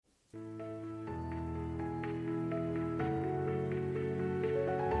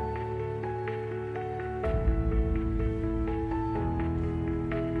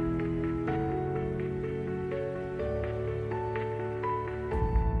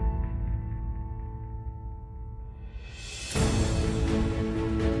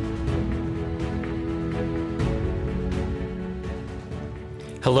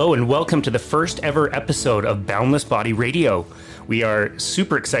Hello and welcome to the first ever episode of Boundless Body Radio. We are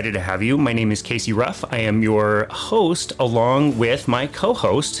super excited to have you. My name is Casey Ruff. I am your host along with my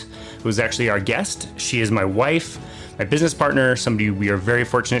co-host, who's actually our guest. She is my wife, my business partner, somebody we are very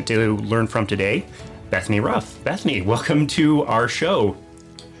fortunate to learn from today, Bethany Ruff. Bethany, welcome to our show.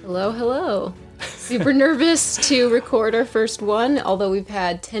 Hello. Super nervous to record our first one, although we've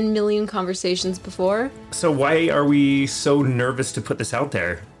had 10 million conversations before. So why are we so nervous to put this out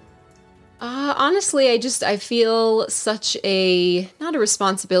there? Honestly, I feel such not a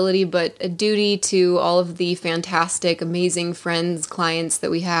responsibility, but a duty to all of the fantastic, amazing friends, clients that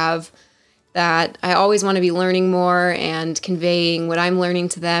we have, that I always want to be learning more and conveying what I'm learning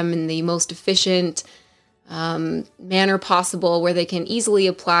to them in the most efficient manner possible, where they can easily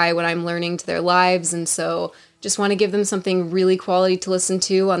apply what I'm learning to their lives. And so just want to give them something really quality to listen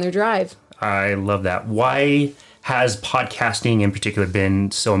to on their drive. I love that. Why has podcasting in particular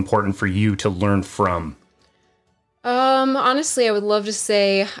been so important for you to learn from? Honestly, I would love to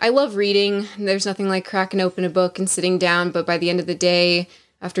say I love reading. There's nothing like cracking open a book and sitting down, but by the end of the day,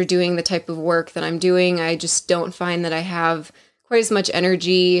 after doing the type of work that I'm doing, I just don't find that I have quite as much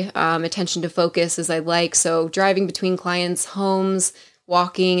energy, attention to focus as I'd like. So driving between clients' homes,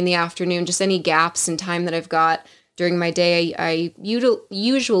 walking in the afternoon, just any gaps in time that I've got during my day, I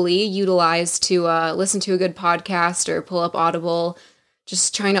usually utilize to listen to a good podcast or pull up Audible,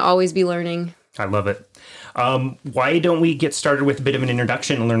 just trying to always be learning. I love it. Why don't we get started with a bit of an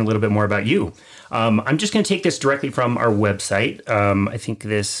introduction and learn a little bit more about you? I'm just going to take this directly from our website. I think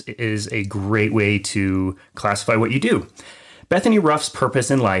this is a great way to classify what you do. Bethany Ruff's purpose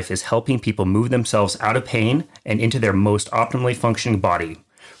in life is helping people move themselves out of pain and into their most optimally functioning body.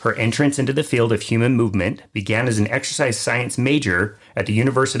 Her entrance into the field of human movement began as an exercise science major at the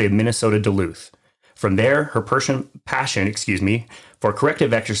University of Minnesota Duluth. From there, her passion for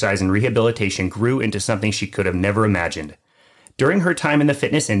corrective exercise and rehabilitation grew into something she could have never imagined. During her time in the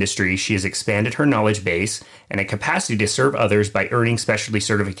fitness industry, she has expanded her knowledge base and a capacity to serve others by earning specialty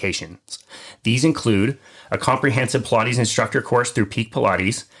certifications. These include a comprehensive Pilates instructor course through Peak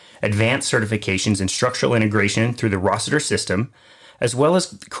Pilates, advanced certifications in structural integration through the Rossiter system, as well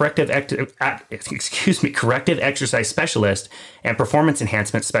as corrective exercise specialist and performance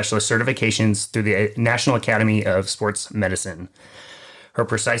enhancement specialist certifications through the National Academy of Sports Medicine. Her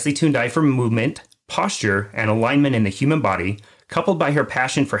precisely tuned eye for movement, posture, and alignment in the human body, coupled by her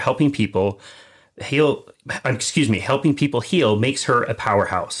passion for helping people heal, makes her a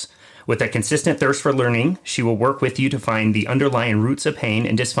powerhouse. With a consistent thirst for learning, she will work with you to find the underlying roots of pain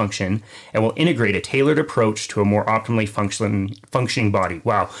and dysfunction and will integrate a tailored approach to a more optimally functioning body.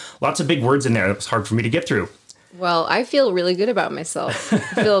 Wow, lots of big words in there. That was hard for me to get through. Well, I feel really good about myself.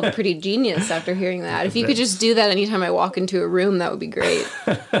 I feel pretty genius after hearing that. If you could just do that anytime I walk into a room, that would be great.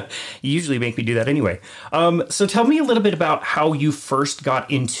 You usually make me do that anyway. So tell me a little bit about how you first got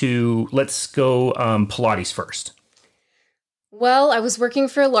into, Pilates first. Well, I was working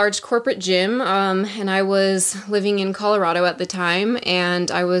for a large corporate gym, and I was living in Colorado at the time,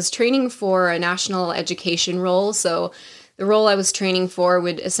 and I was training for a national education role. So the role I was training for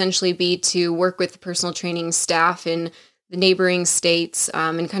would essentially be to work with the personal training staff in the neighboring states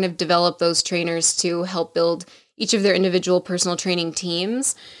and kind of develop those trainers to help build each of their individual personal training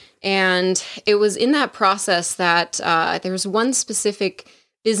teams. And it was in that process that there was one specific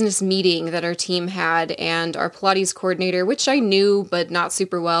business meeting that our team had, and our Pilates coordinator, which I knew but not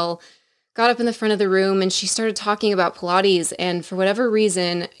super well, got up in the front of the room and she started talking about Pilates. And for whatever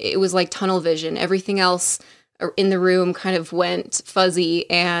reason, it was like tunnel vision. Everything else in the room kind of went fuzzy,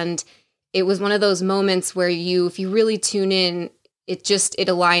 and it was one of those moments where if you really tune in, it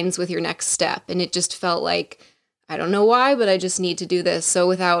aligns with your next step. And it just felt like, I don't know why, but I just need to do this. So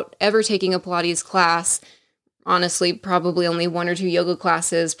without ever taking a Pilates class, honestly, probably only 1 or 2 yoga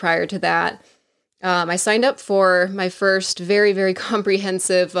classes prior to that, I signed up for my first very, very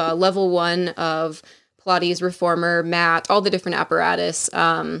comprehensive level 1 of Pilates, reformer, mat, all the different apparatus,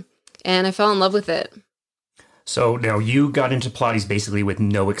 and I fell in love with it. So now you got into Pilates basically with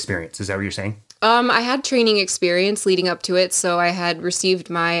no experience. Is that what you're saying? I had training experience leading up to it. So I had received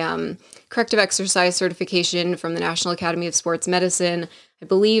my corrective exercise certification from the National Academy of Sports Medicine. I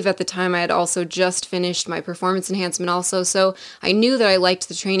believe at the time I had also just finished my performance enhancement also. So I knew that I liked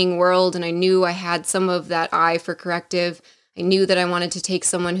the training world, and I knew I had some of that eye for corrective. I knew that I wanted to take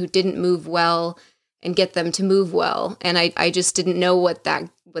someone who didn't move well and get them to move well. And I just didn't know what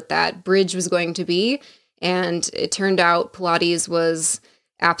that bridge was going to be. And it turned out Pilates was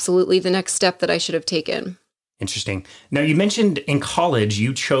absolutely the next step that I should have taken. Interesting. Now, you mentioned in college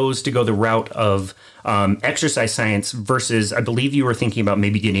you chose to go the route of exercise science versus, I believe you were thinking about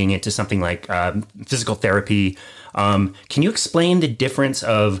maybe getting into something like physical therapy. Can you explain the difference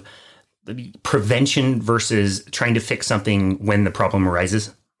of prevention versus trying to fix something when the problem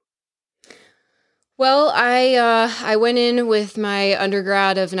arises? Well, I went in with my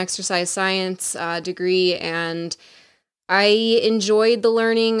undergrad of an exercise science degree, and I enjoyed the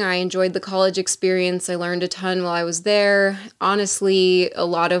learning. I enjoyed the college experience. I learned a ton while I was there. Honestly, a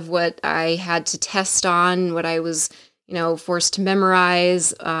lot of what I had to test on, what I was, forced to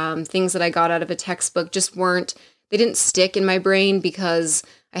memorize, things that I got out of a textbook they didn't stick in my brain because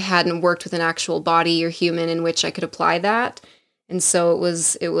I hadn't worked with an actual body or human in which I could apply that. And so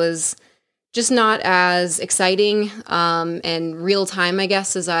it was just not as exciting and real time, I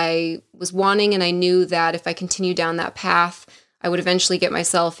guess, as I was wanting. And I knew that if I continued down that path, I would eventually get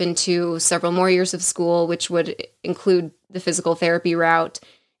myself into several more years of school, which would include the physical therapy route.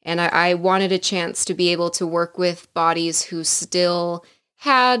 And I wanted a chance to be able to work with bodies who still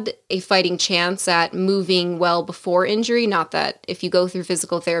had a fighting chance at moving well before injury. Not that if you go through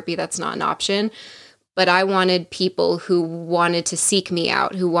physical therapy, that's not an option. But I wanted people who wanted to seek me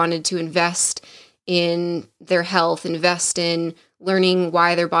out, who wanted to invest in their health, invest in learning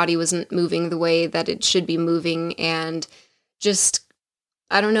why their body wasn't moving the way that it should be moving, and just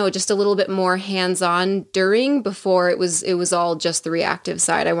a little bit more hands-on before it was all just the reactive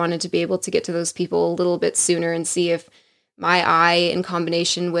side. I wanted to be able to get to those people a little bit sooner and see if my eye, in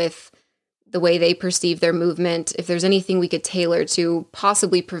combination with the way they perceive their movement, if there's anything we could tailor to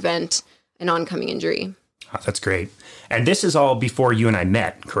possibly prevent an oncoming injury. Oh, that's great. And this is all before you and I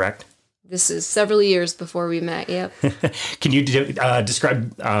met, correct? This is several years before we met, yep. Can you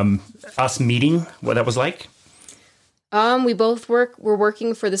describe us meeting, what that was like? We both were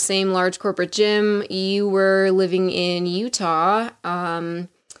working for the same large corporate gym. You were living in Utah, and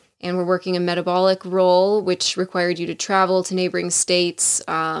we're working a metabolic role, which required you to travel to neighboring states.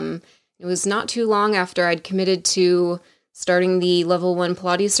 It was not too long after I'd committed to starting the level 1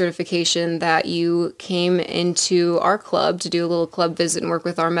 Pilates certification that you came into our club to do a little club visit and work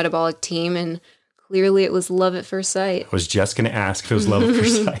with our metabolic team. And clearly it was love at first sight. I was just going to ask if it was love at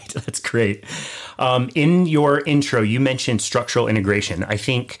first sight. That's great. In your intro, you mentioned structural integration. I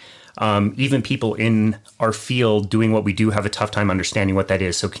think even people in our field doing what we do have a tough time understanding what that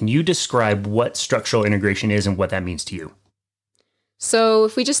is. So can you describe what structural integration is and what that means to you? So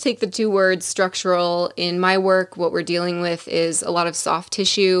if we just take the two words structural, in my work, what we're dealing with is a lot of soft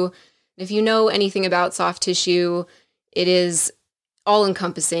tissue. If you know anything about soft tissue, it is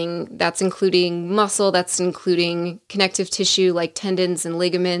all-encompassing. That's including muscle, that's including connective tissue like tendons and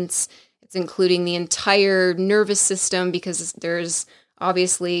ligaments. It's including the entire nervous system, because there's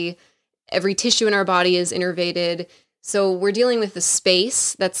obviously every tissue in our body is innervated. So we're dealing with the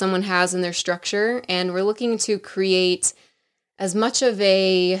space that someone has in their structure, and we're looking to create as much of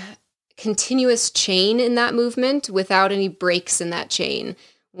a continuous chain in that movement without any breaks in that chain.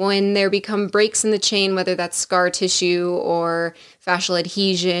 When there become breaks in the chain, whether that's scar tissue or fascial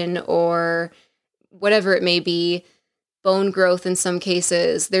adhesion or whatever it may be, bone growth in some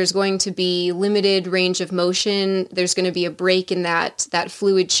cases, there's going to be limited range of motion. There's going to be a break in that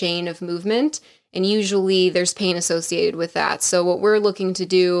fluid chain of movement, and usually there's pain associated with that. So what we're looking to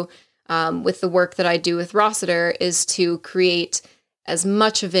do with the work that I do with Rossiter is to create as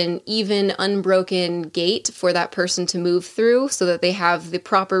much of an even, unbroken gait for that person to move through so that they have the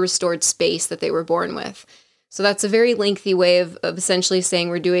proper restored space that they were born with. So that's a very lengthy way of essentially saying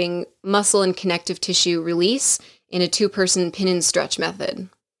we're doing muscle and connective tissue release in a 2-person pin and stretch method.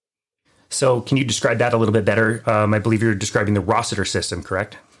 So can you describe that a little bit better? I believe you're describing the Rossiter system,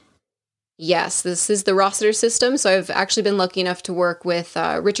 correct? Yes, this is the Rossiter system. So I've actually been lucky enough to work with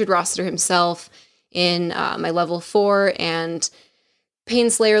Richard Rossiter himself in my level 4 and Pain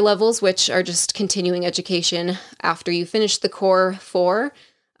Slayer levels, which are just continuing education after you finish the core 4,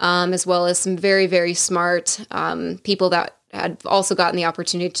 as well as some very, very smart people that had also gotten the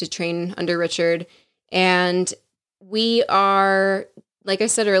opportunity to train under Richard. And we are, like I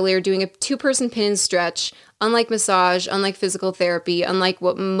said earlier, doing a 2-person pin and stretch. Unlike massage, unlike physical therapy, unlike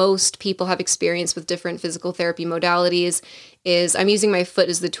what most people have experienced with different physical therapy modalities, is I'm using my foot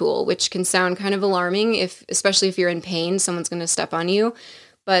as the tool, which can sound kind of alarming, especially if you're in pain, someone's going to step on you.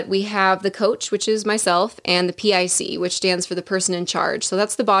 But we have the coach, which is myself, and the PIC, which stands for the person in charge. So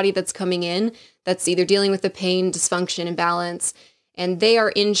that's the body that's coming in, that's either dealing with the pain, dysfunction, imbalance. and they are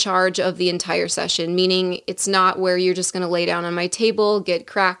in charge of the entire session, meaning it's not where you're just going to lay down on my table, get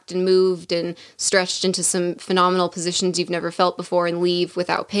cracked and moved and stretched into some phenomenal positions you've never felt before and leave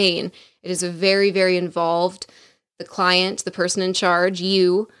without pain. It is a very, very involved. The client, the person in charge,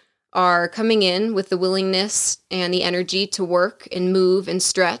 you are coming in with the willingness and the energy to work and move and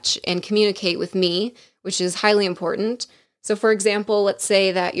stretch and communicate with me, which is highly important. So for example, let's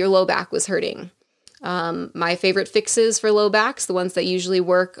say that your low back was hurting. My favorite fixes for low backs, the ones that usually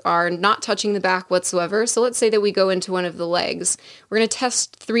work, are not touching the back whatsoever. So let's say that we go into one of the legs. We're going to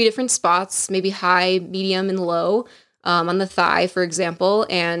test 3 different spots, maybe high, medium, and low, on the thigh, for example.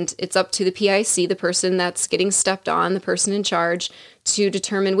 And it's up to the PIC, the person that's getting stepped on, the person in charge, to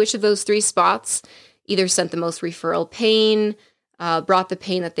determine which of those 3 spots either sent the most referral pain, brought the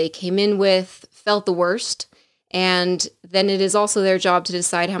pain that they came in with, felt the worst. And then it is also their job to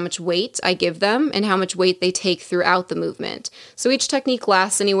decide how much weight I give them and how much weight they take throughout the movement. So each technique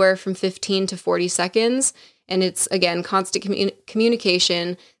lasts anywhere from 15 to 40 seconds. And it's, again, constant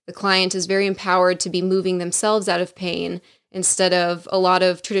communication. The client is very empowered to be moving themselves out of pain instead of a lot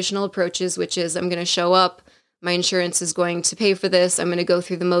of traditional approaches, which is I'm going to show up, my insurance is going to pay for this, I'm going to go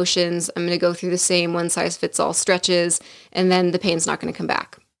through the motions, I'm going to go through the same one-size-fits-all stretches, and then the pain's not going to come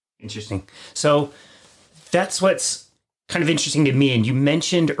back. Interesting. So that's what's kind of interesting to me. And you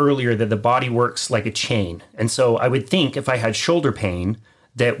mentioned earlier that the body works like a chain. And so I would think if I had shoulder pain,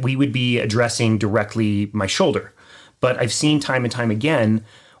 that we would be addressing directly my shoulder. But I've seen time and time again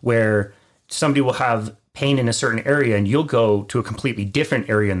where somebody will have pain in a certain area and you'll go to a completely different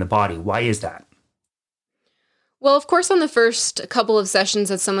area in the body. Why is that? Well, of course, on the first couple of sessions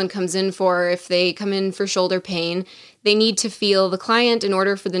that someone comes in for, if they come in for shoulder pain, they need to feel the client in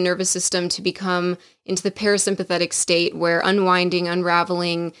order for the nervous system to become into the parasympathetic state where unwinding,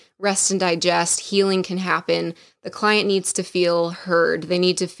 unraveling, rest and digest, healing can happen. The client needs to feel heard. They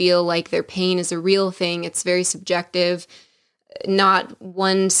need to feel like their pain is a real thing. It's very subjective. Not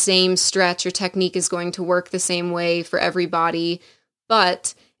one same stretch or technique is going to work the same way for everybody,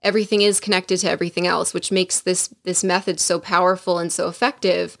 but everything is connected to everything else, which makes this method so powerful and so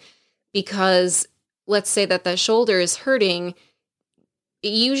effective. Because let's say that shoulder is hurting,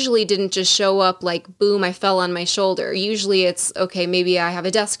 it usually didn't just show up like, boom, I fell on my shoulder. Usually it's, okay, maybe I have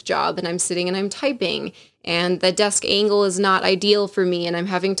a desk job and I'm sitting and I'm typing, and the desk angle is not ideal for me, and I'm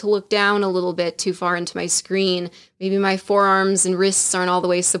having to look down a little bit too far into my screen. Maybe my forearms and wrists aren't all the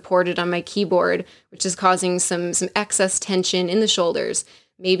way supported on my keyboard, which is causing some excess tension in the shoulders.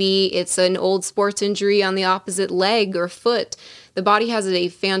 Maybe it's an old sports injury on the opposite leg or foot. The body has a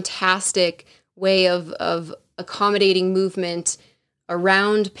fantastic way of accommodating movement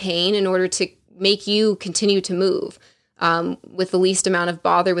around pain in order to make you continue to move with the least amount of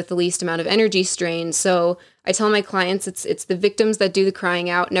bother, with the least amount of energy strain. So I tell my clients it's the victims that do the crying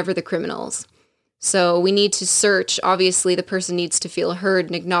out, never the criminals. So we need to search. Obviously, the person needs to feel heard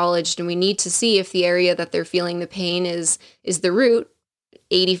and acknowledged, and we need to see if the area that they're feeling the pain is the root.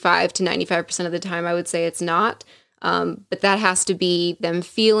 85 to 95% of the time, I would say it's not. But that has to be them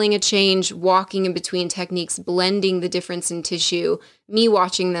feeling a change, walking in between techniques, blending the difference in tissue, me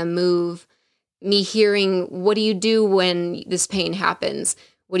watching them move, me hearing, what do you do when this pain happens?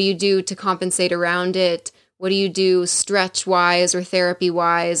 What do you do to compensate around it? What do you do stretch-wise or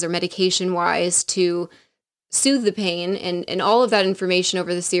therapy-wise or medication-wise to soothe the pain? And all of that information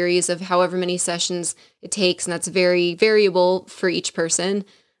over the series of however many sessions it takes, and that's very variable for each person.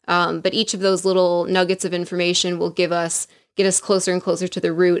 But each of those little nuggets of information will get us closer and closer to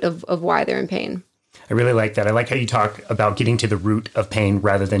the root of why they're in pain. I really like that. I like how you talk about getting to the root of pain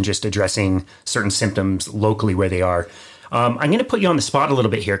rather than just addressing certain symptoms locally where they are. I'm going to put you on the spot a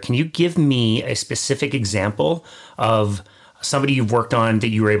little bit here. Can you give me a specific example of somebody you've worked on that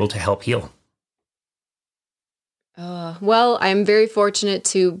you were able to help heal? Well, I'm very fortunate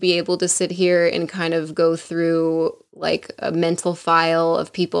to be able to sit here and kind of go through like a mental file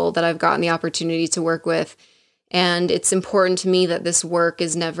of people that I've gotten the opportunity to work with. And it's important to me that this work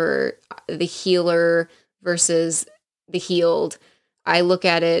is never the healer versus the healed. I look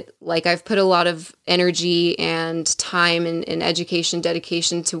at it like I've put a lot of energy and time and education,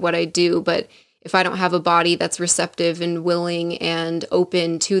 dedication to what I do. But if I don't have a body that's receptive and willing and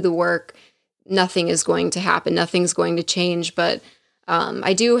open to the work, nothing is going to happen. Nothing's going to change. But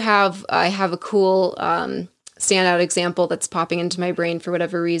I have a cool standout example that's popping into my brain for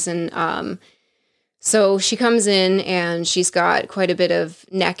whatever reason. So she comes in and she's got quite a bit of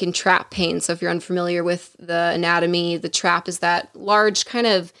neck and trap pain. So if you're unfamiliar with the anatomy, the trap is that large kind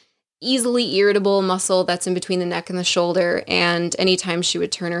of easily irritable muscle that's in between the neck and the shoulder. And anytime she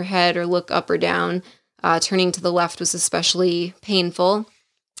would turn her head or look up or down, Turning to the left was especially painful.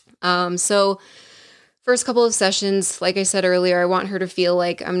 So first couple of sessions, like I said earlier, I want her to feel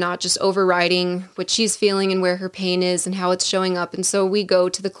like I'm not just overriding what she's feeling and where her pain is and how it's showing up. And so we go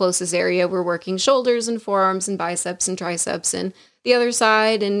to the closest area. We're working shoulders and forearms and biceps and triceps and the other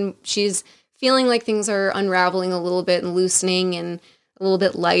side. And she's feeling like things are unraveling a little bit and loosening and a little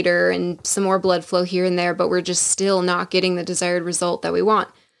bit lighter and some more blood flow here and there, but we're just still not getting the desired result that we want.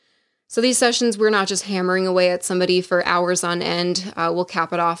 So these sessions, we're not just hammering away at somebody for hours on end. We'll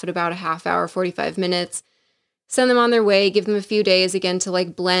cap it off at about a half hour, 45 minutes, send them on their way, give them a few days again to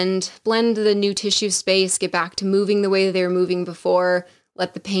like blend the new tissue space, get back to moving the way they were moving before,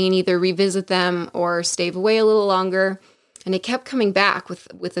 let the pain either revisit them or stave away a little longer. And it kept coming back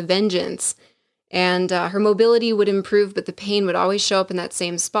with a vengeance. And her mobility would improve, but the pain would always show up in that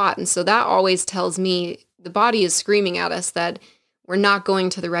same spot. And so that always tells me the body is screaming at us that we're not going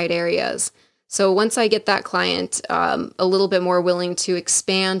to the right areas. So once I get that client a little bit more willing to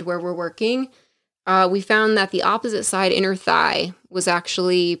expand where we're working, we found that the opposite side inner thigh was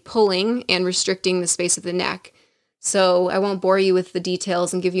actually pulling and restricting the space of the neck. So I won't bore you with the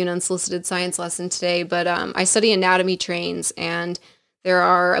details and give you an unsolicited science lesson today, but I study anatomy trains, and there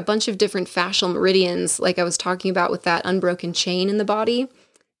are a bunch of different fascial meridians, like I was talking about with that unbroken chain in the body,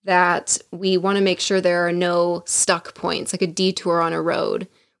 that we want to make sure there are no stuck points, like a detour on a road.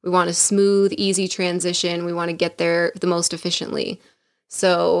 We want a smooth, easy transition. We want to get there the most efficiently.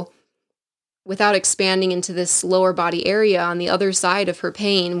 So without expanding into this lower body area on the other side of her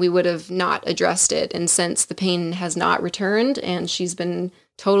pain, we would have not addressed it. And since the pain has not returned and she's been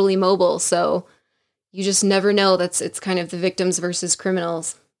totally mobile, so you just never know. It's kind of the victims versus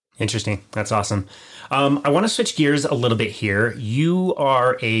criminals. Interesting. That's awesome. I want to switch gears a little bit here. You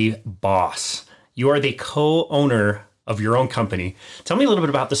are a boss. You are the co-owner of your own company. Tell me a little bit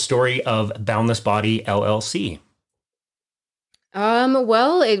about the story of Boundless Body LLC.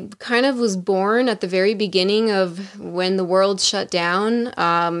 Well, it kind of was born at the very beginning of when the world shut down.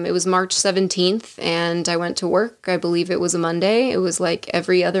 It was March 17th, and I went to work. I believe it was a Monday. It was like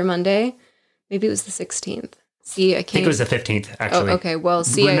every other Monday. Maybe it was the 16th. See, I think it was the 15th, actually. Oh, okay, well,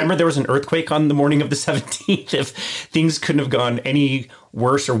 see... Remember there was an earthquake on the morning of the 17th? If things couldn't have gone any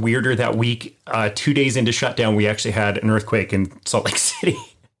worse or weirder that week, 2 days into shutdown, we actually had an earthquake in Salt Lake City.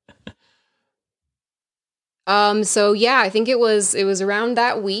 So yeah, I think it was around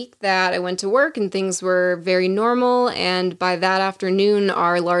that week that I went to work and things were very normal. And by that afternoon,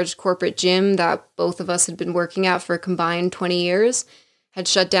 our large corporate gym that both of us had been working at for a combined 20 years had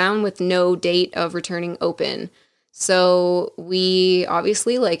shut down with no date of returning open. So we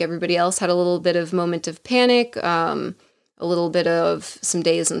obviously, like everybody else, had a little bit of moment of panic, a little bit of some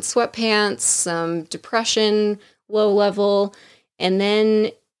days in sweatpants, some depression, low level. And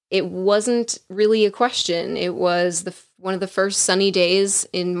then it wasn't really a question. It was one of the first sunny days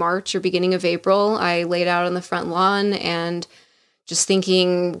in March or beginning of April. I laid out on the front lawn and just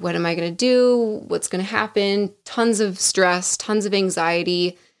thinking, what am I going to do? What's going to happen? Tons of stress, tons of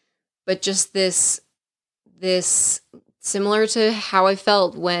anxiety, but just this similar to how I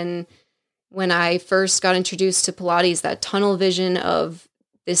felt when I first got introduced to Pilates, that tunnel vision of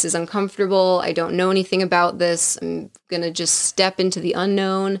this is uncomfortable. I don't know anything about this. I'm going to just step into the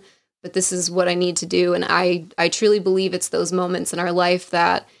unknown, but this is what I need to do. And I truly believe it's those moments in our life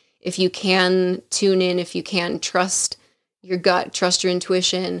that if you can tune in, if you can trust your gut, trust your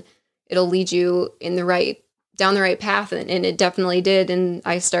intuition, it'll lead you down the right path. And it definitely did. And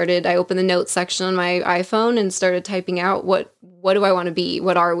I opened the notes section on my iPhone and started typing out, what do I want to be?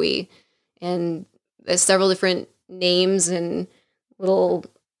 What are we? And there's several different names and little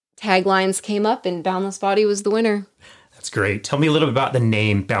taglines came up, and Boundless Body was the winner. That's great. Tell me a little bit about the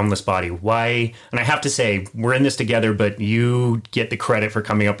name Boundless Body. Why? And I have to say, we're in this together, but you get the credit for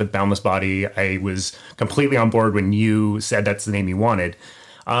coming up with Boundless Body. I was completely on board when you said that's the name you wanted.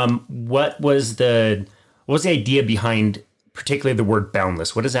 What was the idea behind particularly the word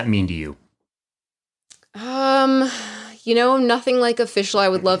boundless? What does that mean to you? Nothing like official. I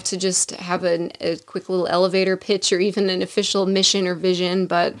would love to just have a quick little elevator pitch or even an official mission or vision,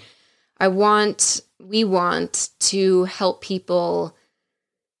 but we want to help people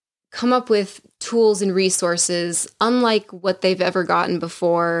come up with tools and resources unlike what they've ever gotten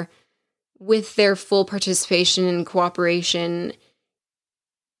before, with their full participation and cooperation,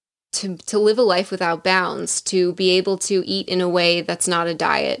 to live a life without bounds, to be able to eat in a way that's not a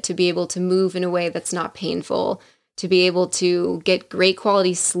diet, to be able to move in a way that's not painful, to be able to get great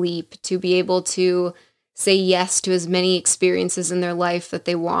quality sleep, to be able to say yes to as many experiences in their life that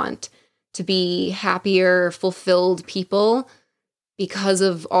they want, to be happier, fulfilled people, because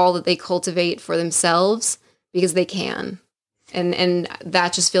of all that they cultivate for themselves, because they can. And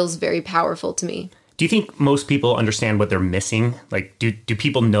that just feels very powerful to me. Do you think most people understand what they're missing? Like, do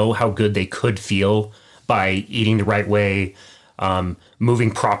people know how good they could feel by eating the right way,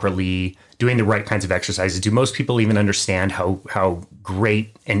 moving properly, doing the right kinds of exercises? Do most people even understand how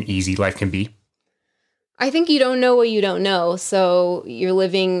great and easy life can be? I think you don't know what you don't know. So you're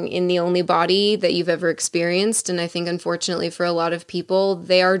living in the only body that you've ever experienced. And I think, unfortunately, for a lot of people,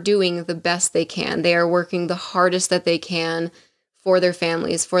 they are doing the best they can. They are working the hardest that they can for their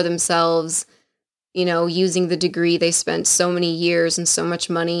families, for themselves, using the degree they spent so many years and so much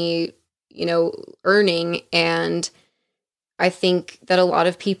money, earning. And I think that a lot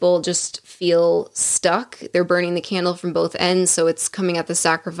of people just feel stuck. They're burning the candle from both ends. So it's coming at the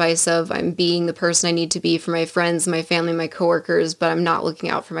sacrifice of, I'm being the person I need to be for my friends, my family, my coworkers, but I'm not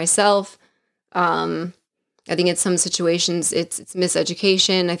looking out for myself. I think in some situations it's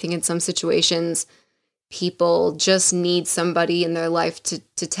miseducation. I think in some situations people just need somebody in their life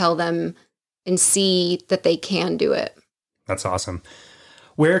to tell them and see that they can do it. That's awesome.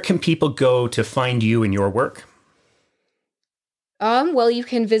 Where can people go to find you and your work? Well, you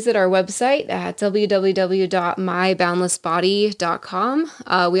can visit our website at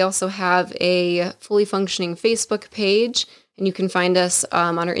www.myboundlessbody.com. We also have a fully functioning Facebook page, and you can find us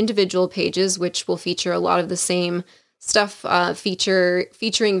on our individual pages, which will feature a lot of the same stuff,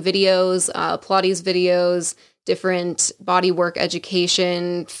 featuring videos, Pilates videos, different body work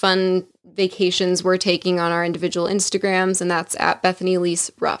education, fun vacations we're taking on our individual Instagrams, and that's at Bethany Elise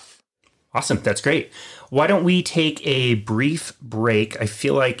Ruff. Awesome. That's great. Why don't we take a brief break? I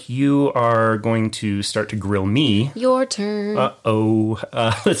feel like you are going to start to grill me. Your turn.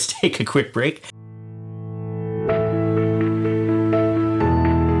 Let's take a quick break.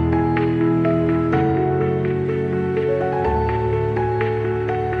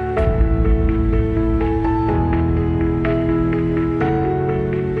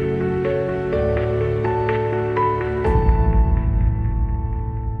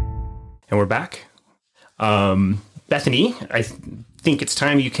 And we're back. Bethany, I think it's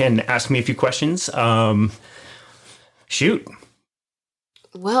time you can ask me a few questions. Shoot.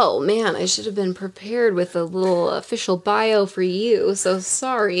 Well, man, I should have been prepared with a little official bio for you, so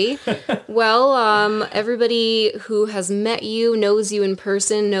sorry. Well, everybody who has met you, knows you in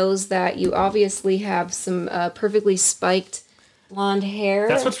person, knows that you obviously have some perfectly spiked blonde hair.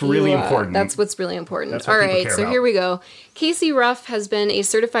 That's what's really important. That's what's really important. That's what All people right, care so about. here we go. Casey Ruff has been a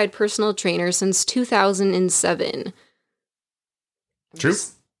certified personal trainer since 2007. True.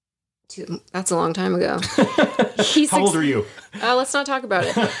 That's a long time ago. How old are you? Let's not talk about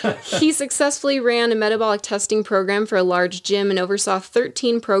it. He successfully ran a metabolic testing program for a large gym and oversaw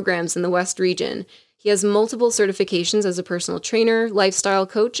 13 programs in the West region. He has multiple certifications as a personal trainer, lifestyle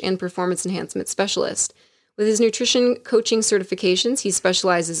coach, and performance enhancement specialist. With his nutrition coaching certifications, he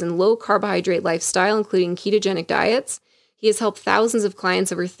specializes in low-carbohydrate lifestyle, including ketogenic diets. He has helped thousands of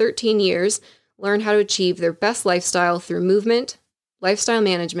clients over 13 years learn how to achieve their best lifestyle through movement, lifestyle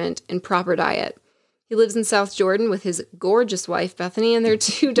management, and proper diet. He lives in South Jordan with his gorgeous wife, Bethany, and their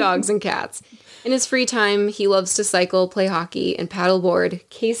 2 dogs and cats. In his free time, he loves to cycle, play hockey, and paddleboard.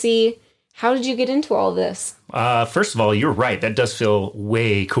 Casey, how did you get into all this? First of all, you're right. That does feel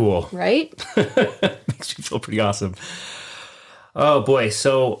way cool. Right? Makes me feel pretty awesome. Oh, boy.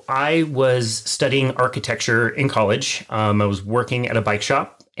 So I was studying architecture in college. I was working at a bike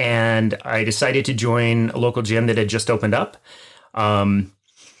shop, and I decided to join a local gym that had just opened up.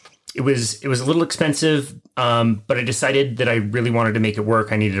 It was a little expensive, but I decided that I really wanted to make it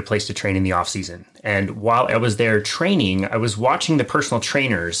work. I needed a place to train in the off season. And while I was there training, I was watching the personal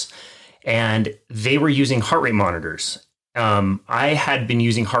trainers, and they were using heart rate monitors. I had been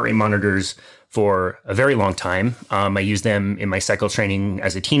using heart rate monitors for a very long time. I used them in my cycle training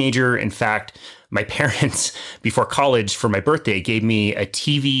as a teenager. In fact, my parents, before college for my birthday, gave me a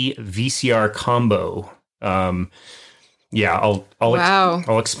TV VCR combo. Yeah,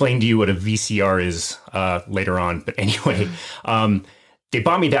 I'll explain to you what a VCR is later on. But anyway, they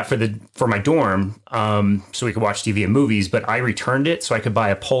bought me that for my dorm so we could watch TV and movies. But I returned it so I could buy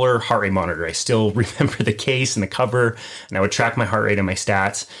a Polar heart rate monitor. I still remember the case and the cover, and I would track my heart rate and my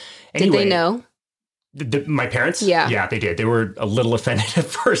stats. Anyway, Did they know? My parents? Yeah, they did. They were a little offended at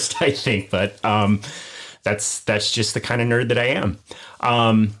first, I think, but that's just the kind of nerd that I am.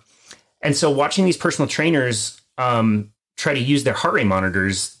 And so watching these personal trainers try to use their heart rate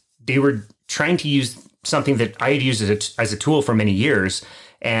monitors, they were trying to use something that I had used as a tool for many years.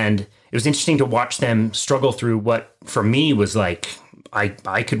 And it was interesting to watch them struggle through what for me was like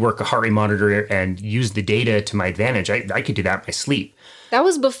I could work a heart rate monitor and use the data to my advantage. I could do that in my sleep. That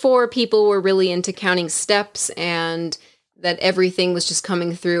was before people were really into counting steps and that everything was just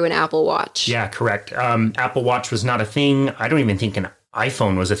coming through an Apple Watch. Yeah, correct. Apple Watch was not a thing. I don't even think an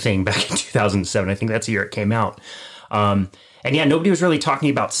iPhone was a thing back in 2007. I think that's the year it came out. And yeah, nobody was really talking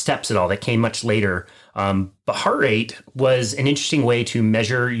about steps at all. That came much later. But heart rate was an interesting way to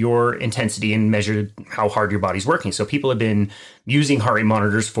measure your intensity and measure how hard your body's working. So people have been using heart rate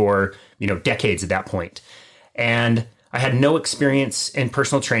monitors for, decades at that point. And I had no experience in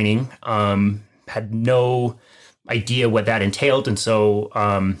personal training, had no idea what that entailed. And so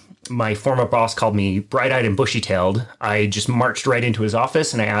my former boss called me bright-eyed and bushy-tailed. I just marched right into his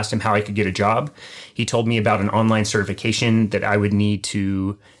office and I asked him how I could get a job. He told me about an online certification that I would need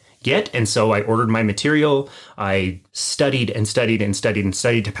to get. And so I ordered my material. I studied and studied and studied and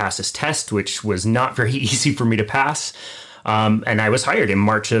studied to pass this test, which was not very easy for me to pass. And I was hired in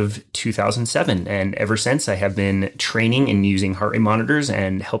March of 2007. And ever since, I have been training and using heart rate monitors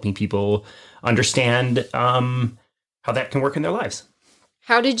and helping people understand how that can work in their lives.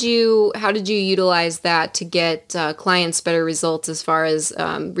 How did you utilize that to get clients better results as far as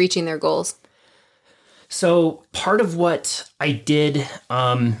reaching their goals? So part of what I did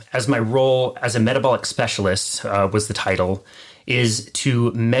as my role as a metabolic specialist was the title, is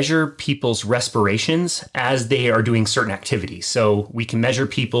to measure people's respirations as they are doing certain activities. So we can measure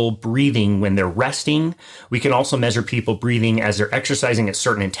people breathing when they're resting. We can also measure people breathing as they're exercising at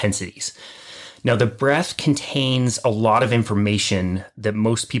certain intensities. Now, the breath contains a lot of information that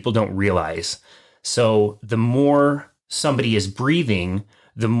most people don't realize. So the more somebody is breathing,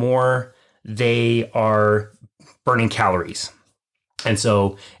 the more they are burning calories. And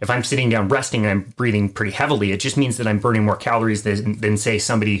so if I'm sitting down resting and I'm breathing pretty heavily, it just means that I'm burning more calories than say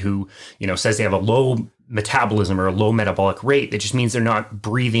somebody who, says they have a low metabolism or a low metabolic rate. That just means they're not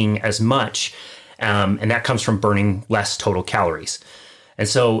breathing as much. And that comes from burning less total calories. And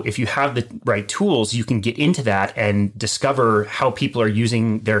so if you have the right tools, you can get into that and discover how people are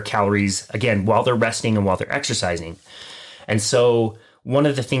using their calories, again, while they're resting and while they're exercising. And so one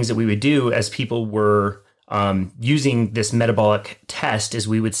of the things that we would do as people were using this metabolic test is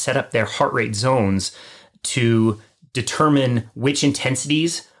we would set up their heart rate zones to determine which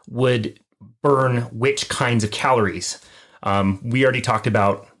intensities would burn which kinds of calories. We already talked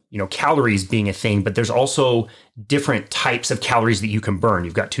about calories being a thing, but there's also different types of calories that you can burn.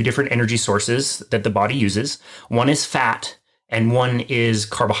 You've got two different energy sources that the body uses. One is fat and one is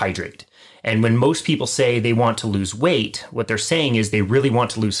carbohydrate. And when most people say they want to lose weight, what they're saying is they really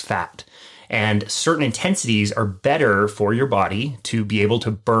want to lose fat. And certain intensities are better for your body to be able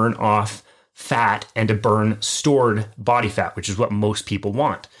to burn off fat and to burn stored body fat, which is what most people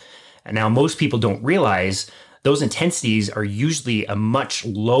want. And now most people don't realize those intensities are usually a much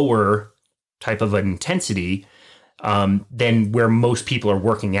lower type of an intensity than where most people are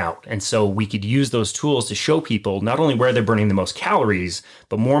working out. And so we could use those tools to show people not only where they're burning the most calories,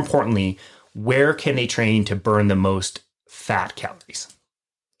 but more importantly, where can they train to burn the most fat calories.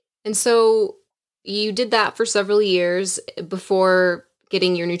 And so you did that for several years before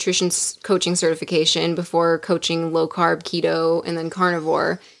getting your nutrition coaching certification, before coaching low carb, keto, and then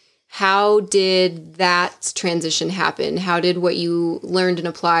carnivore. How did that transition happen? How did what you learned and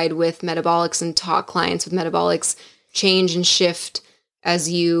applied with metabolics and taught clients with metabolics change and shift as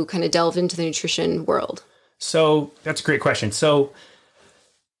you kind of delved into the nutrition world? So that's a great question. So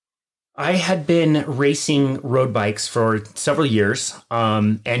I had been racing road bikes for several years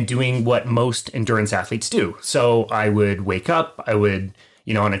and doing what most endurance athletes do. So I would wake up, I would,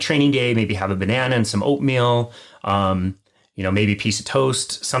 on a training day, maybe have a banana and some oatmeal, maybe a piece of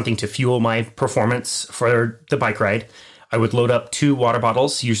toast, something to fuel my performance for the bike ride. I would load up 2 water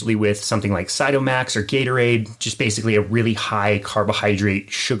bottles, usually with something like Cytomax or Gatorade, just basically a really high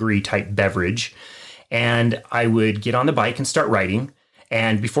carbohydrate, sugary type beverage. And I would get on the bike and start riding.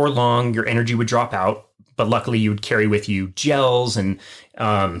 And before long, your energy would drop out. But luckily, you would carry with you gels and,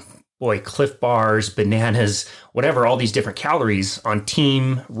 Cliff Bars, bananas, whatever, all these different calories. On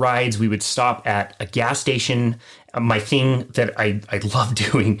team rides, we would stop at a gas station. My thing that I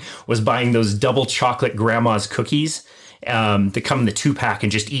loved doing was buying those double chocolate grandma's cookies that come in the 2-pack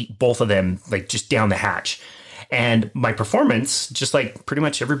and just eat both of them, like just down the hatch. And my performance, just like pretty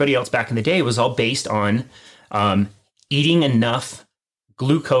much everybody else back in the day, was all based on eating enough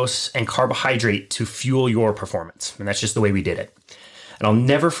glucose and carbohydrate to fuel your performance. And that's just the way we did it. And I'll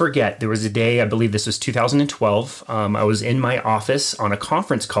never forget, there was a day, I believe this was 2012, I was in my office on a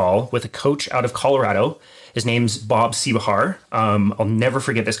conference call with a coach out of Colorado. His name's Bob Sibahar. I'll never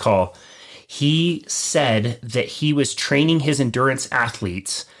forget this call. He said that he was training his endurance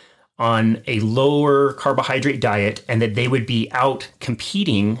athletes on a lower carbohydrate diet and that they would be out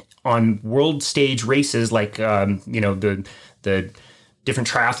competing on world stage races like, the different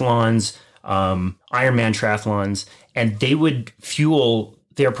triathlons, Ironman triathlons, and they would fuel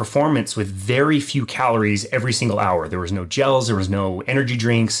their performance with very few calories every single hour. There was no gels, there was no energy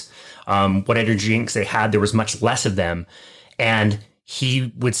drinks. What energy drinks they had, there was much less of them. And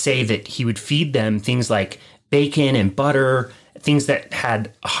he would say that he would feed them things like bacon and butter, things that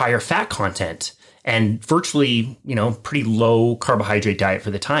had a higher fat content and virtually, pretty low carbohydrate diet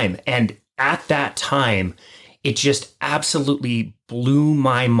for the time. And at that time, it just absolutely blew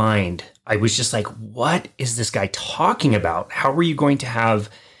my mind. I was just like, what is this guy talking about? How are you going to have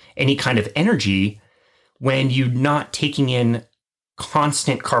any kind of energy when you're not taking in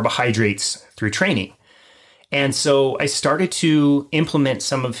constant carbohydrates through training? And so I started to implement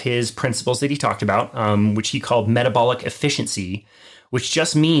some of his principles that he talked about, which he called metabolic efficiency, which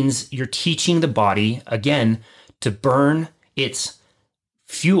just means you're teaching the body, again, to burn its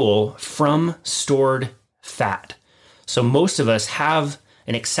fuel from stored fat. So most of us have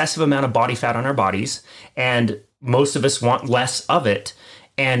an excessive amount of body fat on our bodies, and most of us want less of it.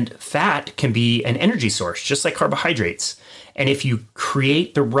 And fat can be an energy source, just like carbohydrates. And if you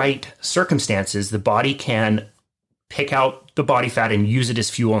create the right circumstances, the body can pick out the body fat and use it as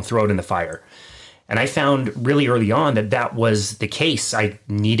fuel and throw it in the fire. And I found really early on that was the case. I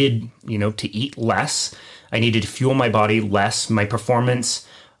needed, to eat less. I needed to fuel my body less. My performance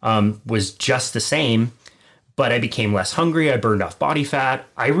was just the same, but I became less hungry. I burned off body fat.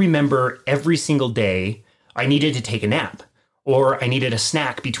 I remember every single day I needed to take a nap or I needed a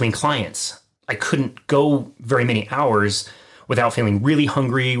snack between clients. I couldn't go very many hours without feeling really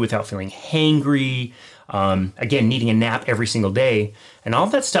hungry, without feeling hangry, again, needing a nap every single day. And all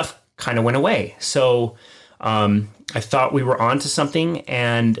that stuff kind of went away. So I thought we were onto something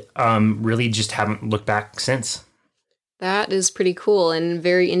and really just haven't looked back since. That is pretty cool and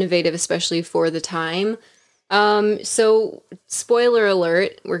very innovative, especially for the time. So spoiler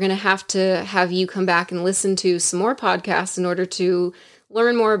alert, we're going to have you come back and listen to some more podcasts in order to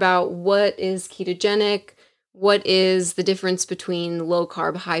learn more about what is ketogenic, what is the difference between low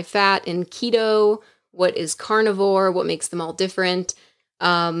carb, high fat and keto, what is carnivore, what makes them all different.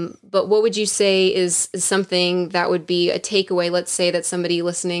 But what would you say is something that would be a takeaway? Let's say that somebody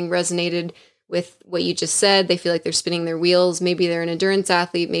listening resonated with what you just said. They feel like they're spinning their wheels. Maybe they're an endurance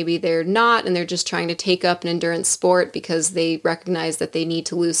athlete, maybe they're not, and they're just trying to take up an endurance sport because they recognize that they need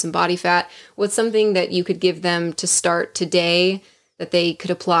to lose some body fat. What's something that you could give them to start today that they could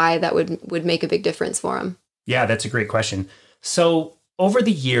apply that would make a big difference for them? Yeah, that's a great question. So over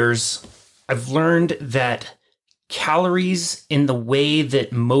the years, I've learned that calories in the way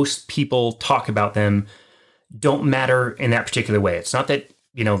that most people talk about them don't matter in that particular way. It's not that,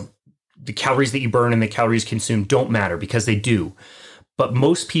 the calories that you burn and the calories consumed don't matter, because they do. But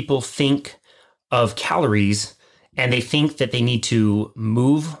most people think of calories and they think that they need to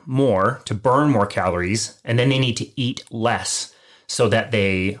move more to burn more calories, and then they need to eat less so that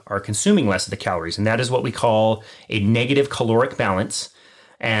they are consuming less of the calories. And that is what we call a negative caloric balance.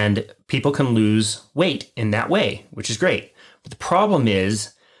 And people can lose weight in that way, which is great. But the problem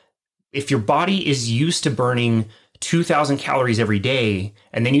is, if your body is used to burning 2,000 calories every day,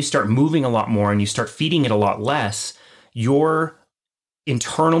 and then you start moving a lot more and you start feeding it a lot less, your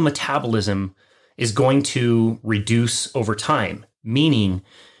internal metabolism is going to reduce over time. Meaning,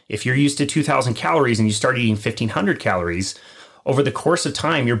 if you're used to 2,000 calories and you start eating 1,500 calories, over the course of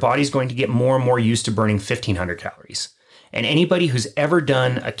time, your body's going to get more and more used to burning 1,500 calories. And anybody who's ever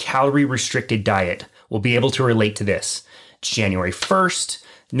done a calorie restricted diet will be able to relate to this. It's January 1st,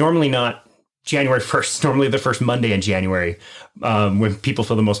 normally not January 1st, normally the first Monday in January, when people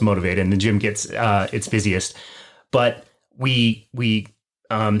feel the most motivated and the gym gets its busiest. But we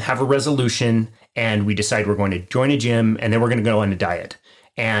have a resolution and we decide we're going to join a gym and then we're going to go on a diet.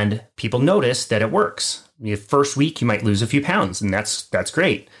 And people notice that it works. The first week, you might lose a few pounds, and that's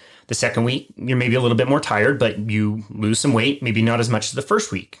great. The second week, you're maybe a little bit more tired, but you lose some weight, maybe not as much as the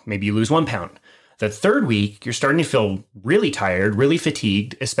first week. Maybe you lose 1 pound. The third week, you're starting to feel really tired, really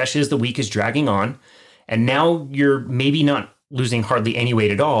fatigued, especially as the week is dragging on. And now you're maybe not losing hardly any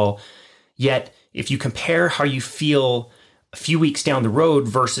weight at all. Yet, if you compare how you feel a few weeks down the road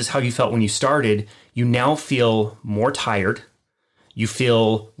versus how you felt when you started, you now feel more tired. You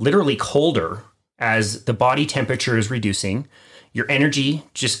feel literally colder as the body temperature is reducing. Your energy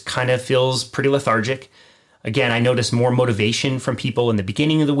just kind of feels pretty lethargic. Again, I notice more motivation from people in the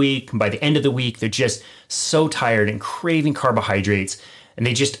beginning of the week. And by the end of the week, they're just so tired and craving carbohydrates. And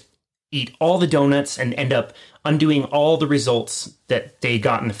they just eat all the donuts and end up undoing all the results that they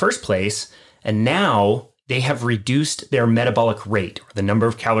got in the first place. And now they have reduced their metabolic rate, or the number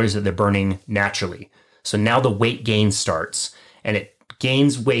of calories that they're burning naturally. So now the weight gain starts, and it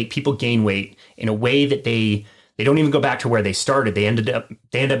gains weight. People gain weight in a way that they don't even go back to where they started. They end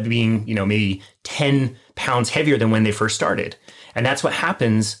up being, maybe 10 pounds heavier than when they first started. And that's what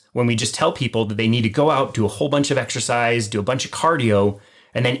happens when we just tell people that they need to go out, do a whole bunch of exercise, do a bunch of cardio,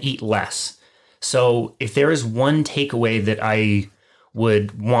 and then eat less. So if there is one takeaway that I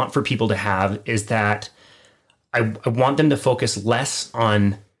would want for people to have, is that I want them to focus less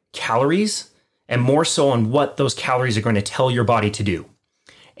on calories and more so on what those calories are going to tell your body to do.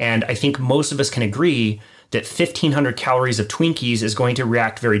 And I think most of us can agree that 1,500 calories of Twinkies is going to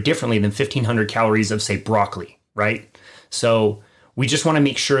react very differently than 1,500 calories of, say, broccoli, right? So we just want to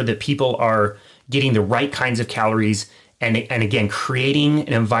make sure that people are getting the right kinds of calories and again, creating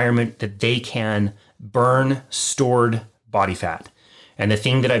an environment that they can burn stored body fat. And the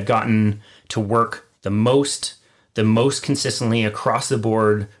thing that I've gotten to work the most consistently across the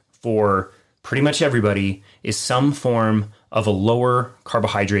board for pretty much everybody is some form of a lower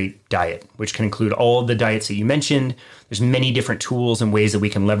carbohydrate diet, which can include all of the diets that you mentioned. There's many different tools and ways that we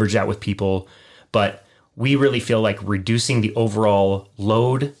can leverage that with people, but we really feel like reducing the overall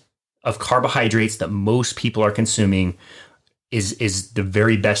load of carbohydrates that most people are consuming is the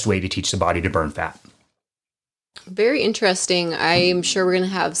very best way to teach the body to burn fat. Very interesting. I'm sure we're going to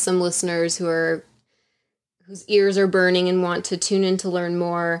have some listeners whose ears are burning and want to tune in to learn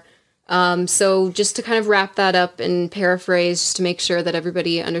more. So just to kind of wrap that up and paraphrase, just to make sure that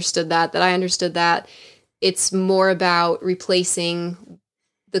everybody understood that I understood that, it's more about replacing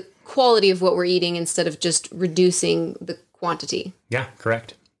the quality of what we're eating instead of just reducing the quantity. Yeah,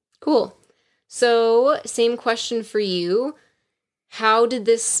 correct. Cool. So same question for you. How did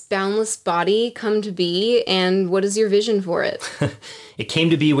this Boundless Body come to be, and what is your vision for it? It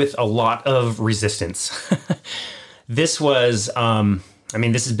came to be with a lot of resistance. This was,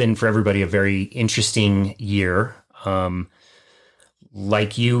 this has been for everybody a very interesting year.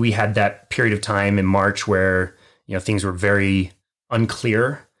 Like you, we had that period of time in March where, things were very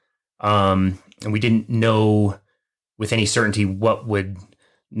unclear. And we didn't know with any certainty what would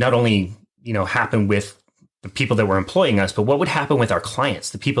not only, happen with the people that were employing us, but what would happen with our clients,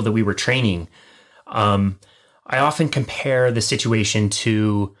 the people that we were training. I often compare the situation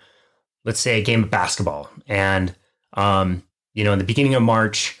to, let's say, a game of basketball. And, in the beginning of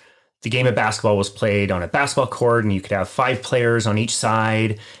March, the game of basketball was played on a basketball court, and you could have 5 players on each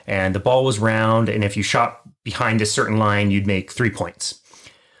side, and the ball was round. And if you shot behind a certain line, you'd make 3 points.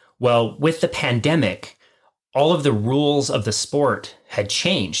 Well, with the pandemic, all of the rules of the sport had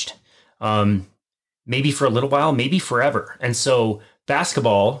changed. Maybe for a little while, maybe forever. And so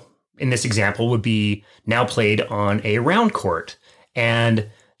basketball, in this example, would be now played on a round court. And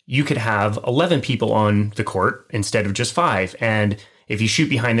you could have 11 people on the court instead of just 5. And if you shoot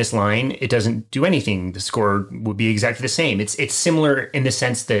behind this line, it doesn't do anything. The score would be exactly the same. It's similar in the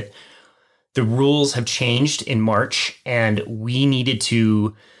sense that the rules have changed in March, and we needed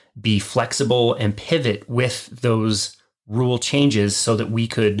to be flexible and pivot with those rule changes so that we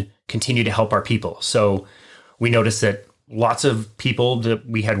could continue to help our people. So we noticed that lots of people that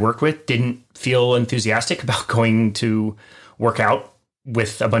we had worked with didn't feel enthusiastic about going to work out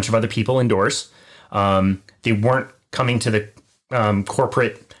with a bunch of other people indoors. They weren't coming to the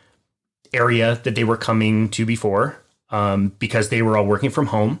corporate area that they were coming to before because they were all working from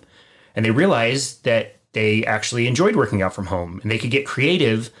home. And they realized that they actually enjoyed working out from home, and they could get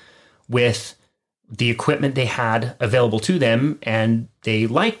creative with the equipment they had available to them, and they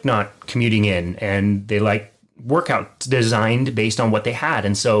liked not commuting in, and they liked workouts designed based on what they had.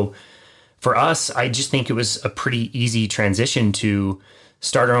 And so for us, I just think it was a pretty easy transition to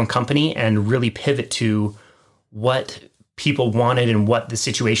start our own company and really pivot to what people wanted and what the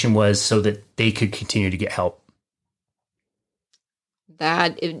situation was so that they could continue to get help.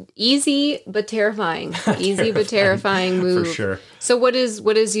 That easy but terrifying. Easy but terrifying move. For sure. So what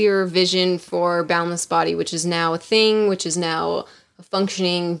is your vision for Boundless Body, which is now a thing, which is now a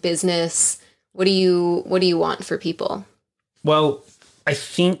functioning business? What do you want for people? Well, I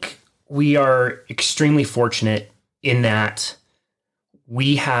think we are extremely fortunate in that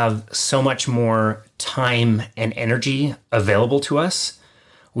we have so much more time and energy available to us.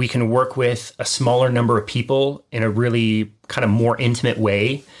 We can work with a smaller number of people in a really kind of more intimate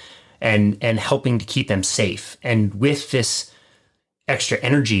way and helping to keep them safe. And with this extra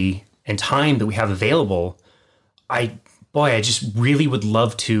energy and time that we have available, I just really would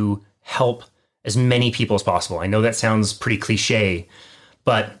love to help as many people as possible. I know that sounds pretty cliche,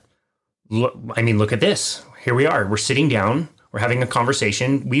 but look at this. Here we are. We're sitting down. We're having a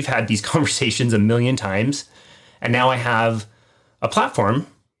conversation. We've had these conversations a million times. And now I have a platform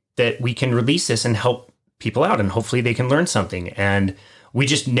that we can release this and help people out. And hopefully they can learn something. And we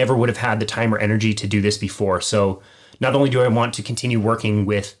just never would have had the time or energy to do this before. So not only do I want to continue working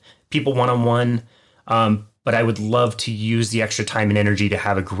with people one-on-one, but I would love to use the extra time and energy to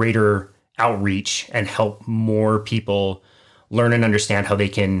have a greater outreach and help more people learn and understand how they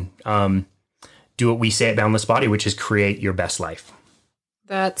can do what we say at Boundless Body, which is create your best life.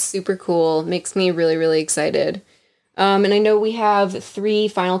 That's super cool. Makes me really, really excited. And I know we have 3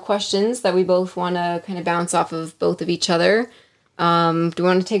 final questions that we both want to kind of bounce off of both of each other. Do you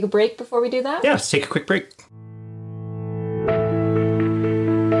want to take a break before we do that? Yeah, let's take a quick break.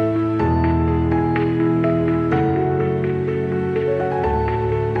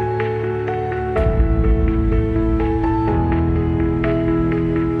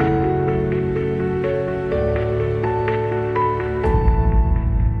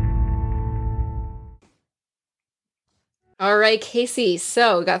 All right, Casey.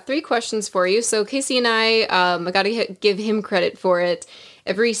 So, got 3 questions for you. So, Casey and I got to give him credit for it.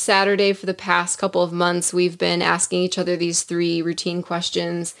 Every Saturday for the past couple of months, we've been asking each other these 3 routine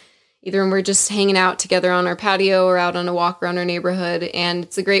questions, either when we're just hanging out together on our patio or out on a walk around our neighborhood. And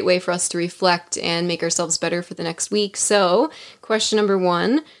it's a great way for us to reflect and make ourselves better for the next week. So, question number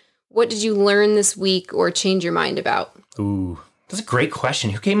 1, what did you learn this week or change your mind about? Ooh, that's a great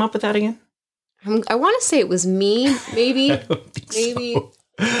question. Who came up with that again? I want to say it was me, maybe. I don't think Maybe.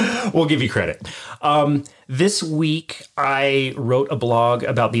 so. We'll give you credit. This week, I wrote a blog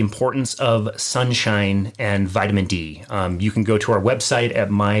about the importance of sunshine and vitamin D. You can go to our website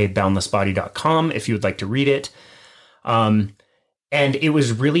at myboundlessbody.com if you would like to read it. And it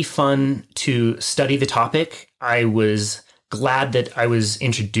was really fun to study the topic. I was glad that I was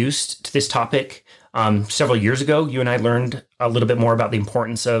introduced to this topic several years ago. You and I learned a little bit more about the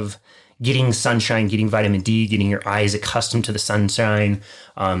importance of getting sunshine, getting vitamin D, getting your eyes accustomed to the sunshine,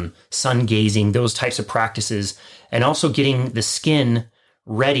 sun gazing, those types of practices, and also getting the skin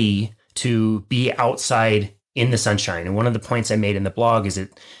ready to be outside in the sunshine. And one of the points I made in the blog is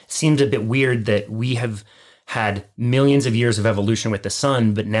it seems a bit weird that we have had millions of years of evolution with the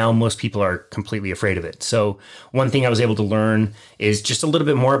sun, but now most people are completely afraid of it. So one thing I was able to learn is just a little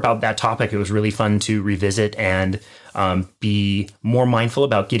bit more about that topic. It was really fun to revisit and be more mindful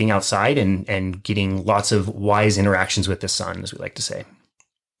about getting outside and getting lots of wise interactions with the sun, as we like to say.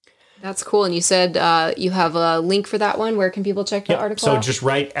 That's cool. And you said you have a link for that one. Where can people check the article So out? just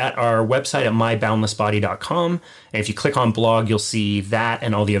right at our website at myboundlessbody.com. And if you click on blog, you'll see that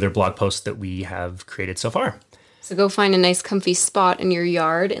and all the other blog posts that we have created so far. So go find a nice comfy spot in your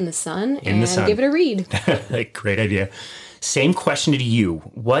yard in the sun and give it a read. Great idea. Same question to you.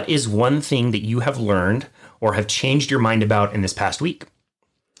 What is one thing that you have learned or have changed your mind about in this past week?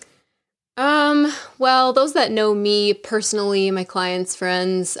 Well, those that know me personally, my clients,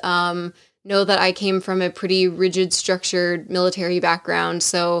 friends, know that I came from a pretty rigid, structured military background.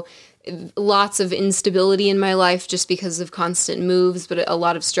 So lots of instability in my life just because of constant moves, but a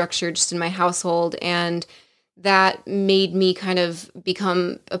lot of structure just in my household. And that made me kind of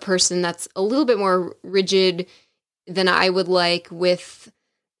become a person that's a little bit more rigid than I would like with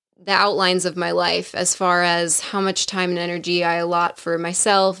the outlines of my life, as far as how much time and energy I allot for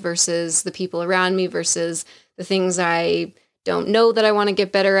myself versus the people around me versus the things I don't know that I want to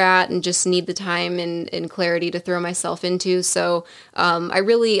get better at and just need the time and clarity to throw myself into. So I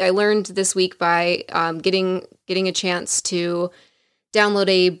learned this week by getting a chance to download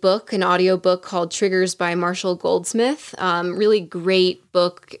a book, an audio book called Triggers by Marshall Goldsmith. Really great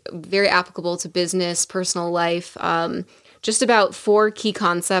book, very applicable to business, personal life. Just about 4 key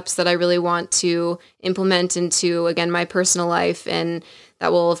concepts that I really want to implement into, again, my personal life, and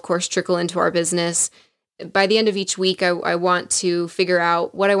that will, of course, trickle into our business. By the end of each week, I want to figure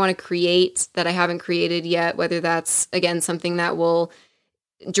out what I want to create that I haven't created yet, whether that's, again, something that will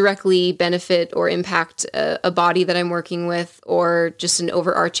directly benefit or impact a body that I'm working with, or just an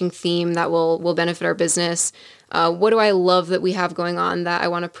overarching theme that will benefit our business. What do I love that we have going on that I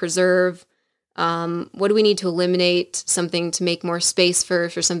want to preserve? What do we need to eliminate, something to make more space for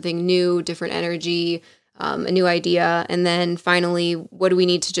something new, different energy, a new idea? And then finally, what do we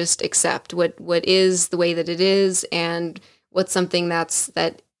need to just accept? What is the way that it is, and what's something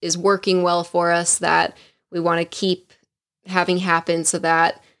that is working well for us that we want to keep having happen so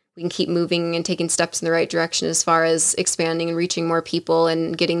that we can keep moving and taking steps in the right direction as far as expanding and reaching more people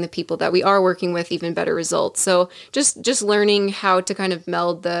and getting the people that we are working with even better results. So just learning how to kind of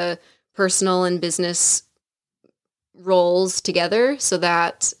meld the personal and business roles together so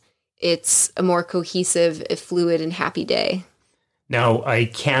that it's a more cohesive, fluid, and happy day. Now, I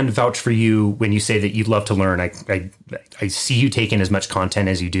can vouch for you when you say that you love to learn. I see you take in as much content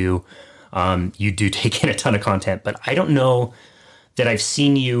as you do. You do take in a ton of content, but I don't know that I've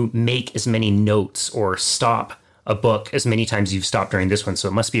seen you make as many notes or stop a book as many times you've stopped during this one. So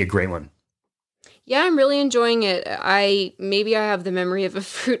it must be a great one. Yeah, I'm really enjoying it. Maybe I have the memory of a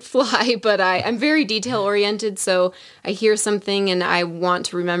fruit fly, but I'm very detail oriented. So I hear something and I want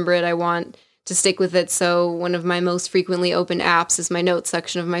to remember it. I want to stick with it. So one of my most frequently opened apps is my notes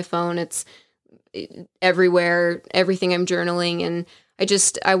section of my phone. It's everywhere, everything I'm journaling. And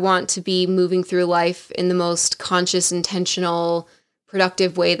I want to be moving through life in the most conscious, intentional,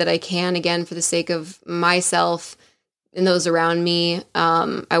 productive way that I can, again, for the sake of myself and those around me.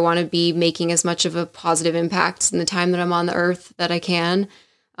 I want to be making as much of a positive impact in the time that I'm on the earth that I can,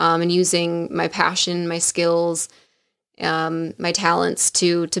 and using my passion, my skills, my talents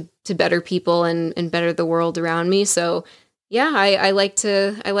to better people and better the world around me. So yeah, I like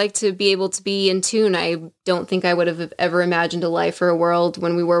to be able to be in tune. I don't think I would have ever imagined a life or a world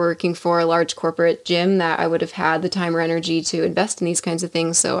when we were working for a large corporate gym that I would have had the time or energy to invest in these kinds of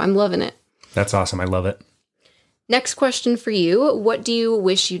things. So I'm loving it. That's awesome. I love it. Next question for you. What do you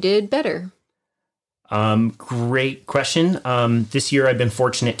wish you did better? Great question. This year I've been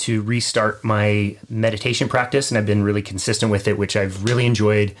fortunate to restart my meditation practice, and I've been really consistent with it, which I've really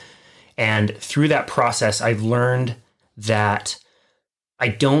enjoyed. And through that process, I've learned that I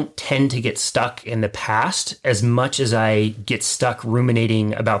don't tend to get stuck in the past as much as I get stuck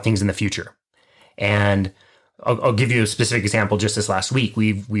ruminating about things in the future. And I'll give you a specific example. Just this last week,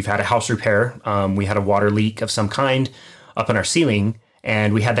 we've had a house repair. We had a water leak of some kind up in our ceiling,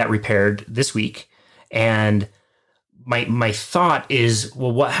 and we had that repaired this week. And my thought is,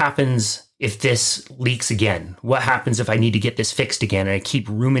 well, what happens if this leaks again? What happens if I need to get this fixed again? And I keep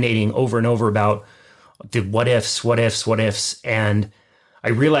ruminating over and over about the what ifs. And I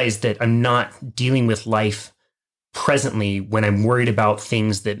realized that I'm not dealing with life presently when I'm worried about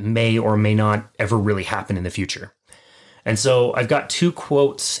things that may or may not ever really happen in the future. And so I've got two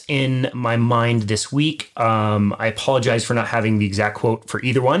quotes in my mind this week. I apologize for not having the exact quote for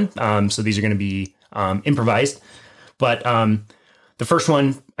either one. So these are going to be improvised. But the first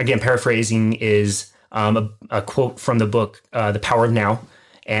one, again, paraphrasing, is a quote from the book, The Power of Now.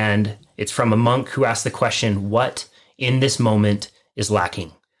 And it's from a monk who asked the question, what in this moment is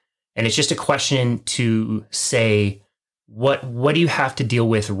lacking? And it's just a question to say, what do you have to deal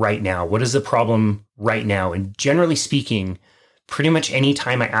with right now? What is the problem right now? And generally speaking, pretty much any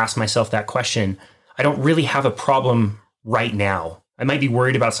time I ask myself that question, I don't really have a problem right now. I might be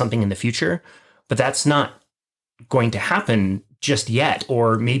worried about something in the future, but that's not going to happen just yet,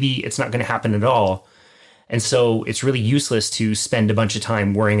 or maybe it's not going to happen at all. And so it's really useless to spend a bunch of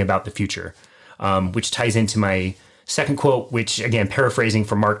time worrying about the future, which ties into my second quote, which, again, paraphrasing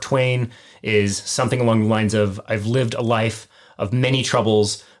from Mark Twain, is something along the lines of, I've lived a life of many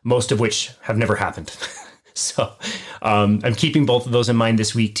troubles, most of which have never happened. So I'm keeping both of those in mind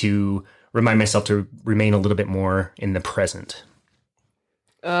this week to remind myself to remain a little bit more in the present.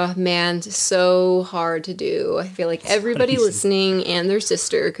 Man, so hard to do. I feel like everybody listening and their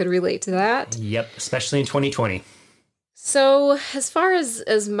sister could relate to that. Yep, especially in 2020. So as far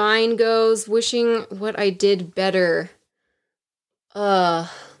as mine goes, wishing what I did better. So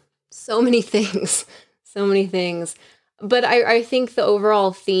many things. But I think the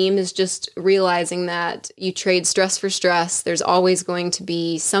overall theme is just realizing that you trade stress for stress. There's always going to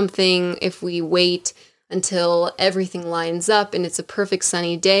be something if we wait until everything lines up and it's a perfect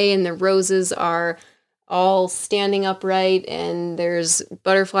sunny day and the roses are all standing upright and there's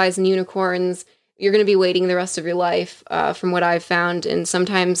butterflies and unicorns. You're going to be waiting the rest of your life, from what I've found. And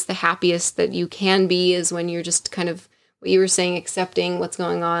sometimes the happiest that you can be is when you're just kind of, what you were saying, accepting what's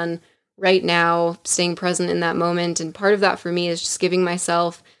going on right now, staying present in that moment. And part of that for me is just giving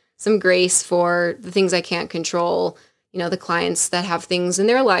myself some grace for the things I can't control. You know, the clients that have things in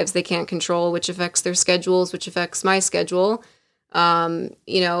their lives they can't control, which affects their schedules, which affects my schedule. Bad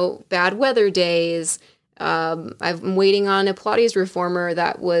weather days. I'm waiting on a Pilates reformer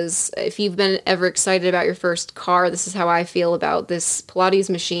that was, if you've been ever excited about your first car, this is how I feel about this Pilates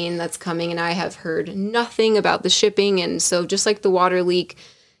machine that's coming, and I have heard nothing about the shipping. And so just like the water leak,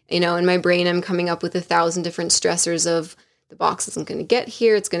 in my brain, I'm coming up with 1,000 different stressors of the box isn't going to get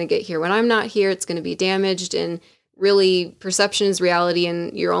here. It's going to get here when I'm not here. It's going to be damaged. And really, perception is reality,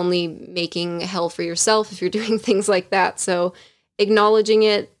 and you're only making hell for yourself if you're doing things like that. So acknowledging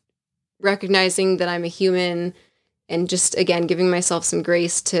it, recognizing that I'm a human, and just, again, giving myself some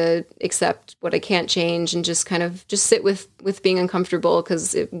grace to accept what I can't change and just kind of just sit with being uncomfortable,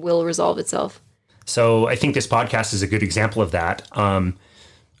 because it will resolve itself. So I think this podcast is a good example of that.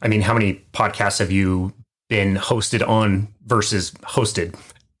 I mean, how many podcasts have you been hosted on versus hosted?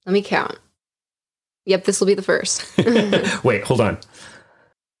 Let me count. Yep, this will be the first. Wait, hold on.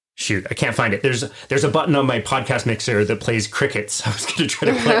 Shoot, I can't find it. There's a button on my podcast mixer that plays crickets. I was going to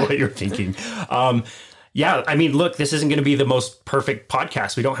try to play what you're thinking. Yeah, I mean, look, this isn't going to be the most perfect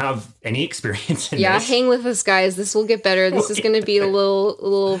podcast. We don't have any experience in this. Yeah, hang with us, guys. This will get better. This is going to be a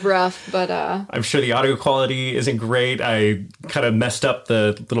little rough, but I'm sure the audio quality isn't great. I kind of messed up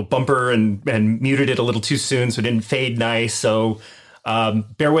the little bumper and muted it a little too soon, so it didn't fade nice. So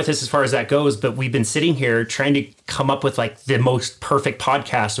bear with us as far as that goes. But we've been sitting here trying to come up with like the most perfect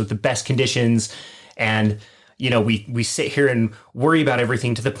podcast with the best conditions, and we sit here and worry about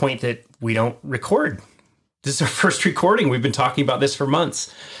everything to the point that we don't record. This is our first recording. We've been talking about this for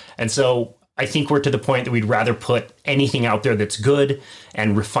months. And so I think we're to the point that we'd rather put anything out there that's good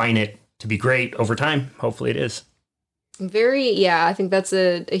and refine it to be great over time. Hopefully it is. I think that's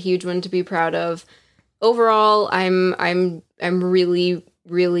a huge one to be proud of. Overall, I'm really,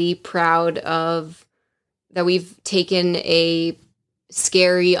 really proud of that we've taken a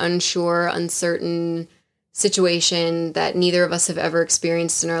scary, unsure, uncertain situation that neither of us have ever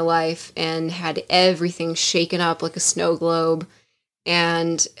experienced in our life, and had everything shaken up like a snow globe,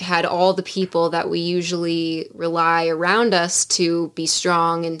 and had all the people that we usually rely around us to be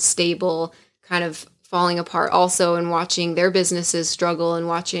strong and stable kind of falling apart also, and watching their businesses struggle, and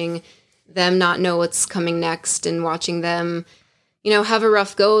watching them not know what's coming next, and watching them have a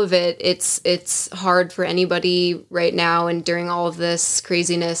rough go of it. It's hard for anybody right now and during all of this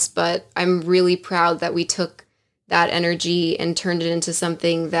craziness, but I'm really proud that we took that energy and turned it into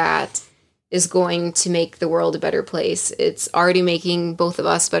something that is going to make the world a better place. It's already making both of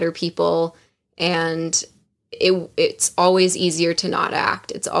us better people, and it's always easier to not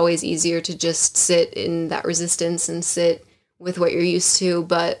act. It's always easier to just sit in that resistance and sit with what you're used to,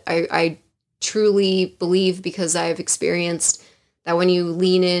 but I truly believe, because I've experienced that when you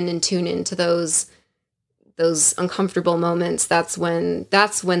lean in and tune into those uncomfortable moments, that's when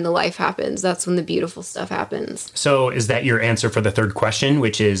the life happens. That's when the beautiful stuff happens. So is that your answer for the third question,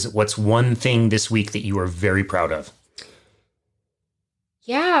 which is, what's one thing this week that you are very proud of?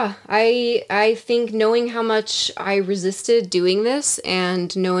 Yeah, I think knowing how much I resisted doing this,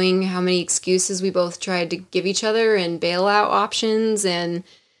 and knowing how many excuses we both tried to give each other, and bailout options, and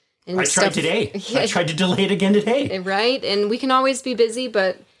I tried today. Yeah. I tried to delay it again today. Right? And we can always be busy,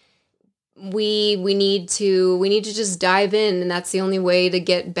 but we need to just dive in, and that's the only way to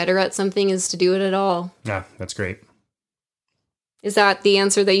get better at something, is to do it at all. Yeah, that's great. Is that the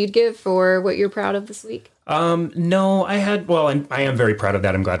answer that you'd give for what you're proud of this week? No, I am very proud of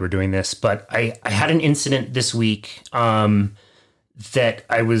that. I'm glad we're doing this, but I had an incident this week, that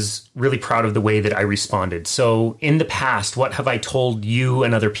I was really proud of the way that I responded. So in the past, what have I told you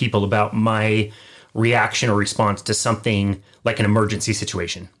and other people about my reaction or response to something like an emergency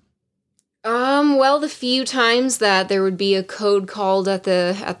situation? Well, the few times that there would be a code called at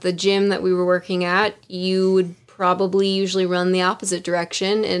the gym that we were working at, you would probably usually run the opposite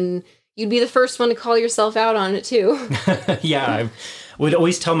direction, and you'd be the first one to call yourself out on it too. Yeah, I would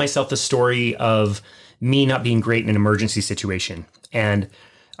always tell myself the story of me not being great in an emergency situation. And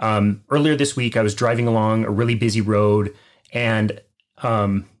earlier this week, I was driving along a really busy road and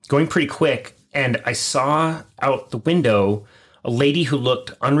going pretty quick, and I saw out the window a lady who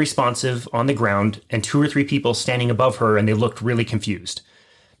looked unresponsive on the ground, and 2 or 3 people standing above her, and they looked really confused.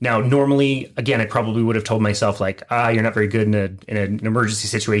 Now, normally, again, I probably would have told myself, like, you're not very good in an emergency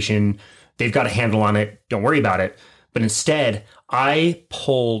situation. They've got a handle on it. Don't worry about it. But instead, I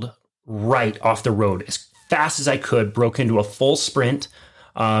pulled right off the road as fast as I could, broke into a full sprint.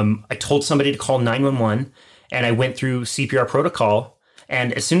 I told somebody to call 911, and I went through CPR protocol.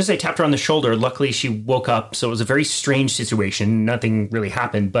 And as soon as I tapped her on the shoulder, luckily she woke up. So it was a very strange situation. Nothing really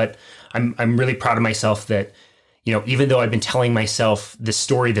happened, but I'm really proud of myself that, even though I've been telling myself this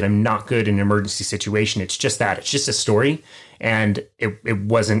story that I'm not good in an emergency situation, it's just a story. And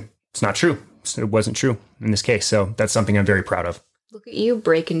it's not true. It wasn't true in this case. So that's something I'm very proud of. Look at you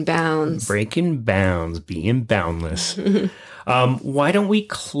breaking bounds. Breaking bounds, being boundless. Why don't we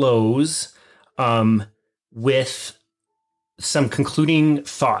close with some concluding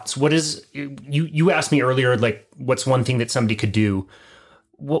thoughts? What is, you asked me earlier, like, what's one thing that somebody could do?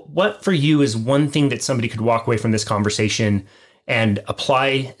 What for you is one thing that somebody could walk away from this conversation and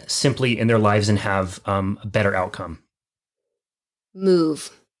apply simply in their lives and have a better outcome? Move.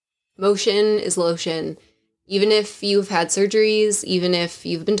 Motion is lotion. Even if you've had surgeries, even if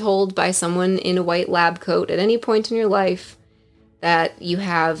you've been told by someone in a white lab coat at any point in your life that you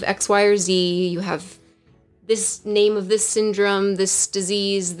have X, Y, or Z, you have this name of this syndrome, this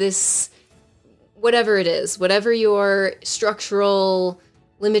disease, this whatever it is, whatever your structural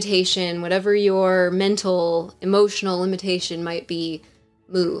limitation, whatever your mental, emotional limitation might be,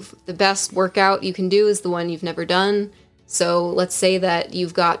 move. The best workout you can do is the one you've never done. So let's say that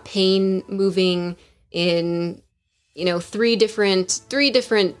you've got pain moving in, three different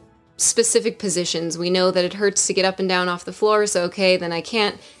specific positions. We know that it hurts to get up and down off the floor, so okay, then I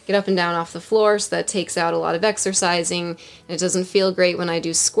can't get up and down off the floor, so that takes out a lot of exercising, and it doesn't feel great when I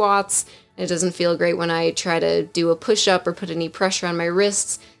do squats, and it doesn't feel great when I try to do a push-up or put any pressure on my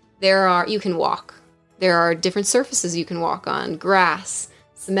wrists. You can walk. There are different surfaces you can walk on: grass,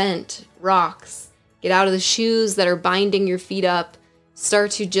 cement, rocks. Get out of the shoes that are binding your feet up.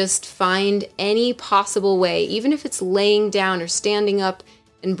 Start to just find any possible way, even if it's laying down or standing up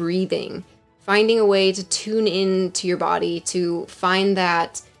and breathing, finding a way to tune in to your body, to find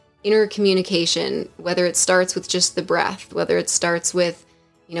that inner communication, whether it starts with just the breath, whether it starts with,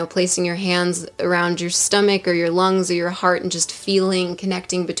 placing your hands around your stomach or your lungs or your heart and just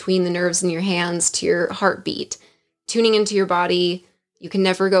connecting between the nerves in your hands to your heartbeat, tuning into your body. You can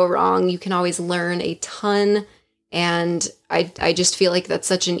never go wrong. You can always learn a ton. And I just feel like that's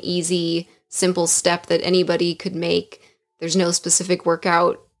such an easy, simple step that anybody could make. There's no specific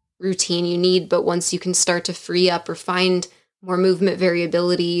workout routine you need, but once you can start to free up or find more movement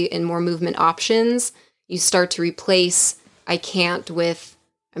variability and more movement options, you start to replace I can't with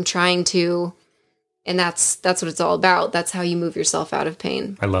I'm trying to, and that's what it's all about. That's how you move yourself out of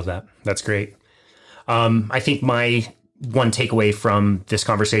pain. I love that. That's great. I think my one takeaway from this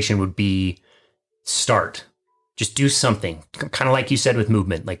conversation would be start. Just do something, kind of like you said with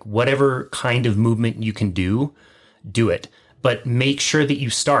movement, like whatever kind of movement you can do it. But make sure that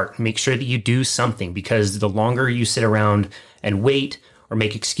you start, make sure that you do something, because the longer you sit around and wait or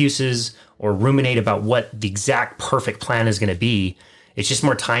make excuses or ruminate about what the exact perfect plan is going to be, it's just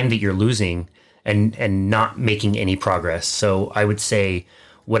more time that you're losing and not making any progress. So I would say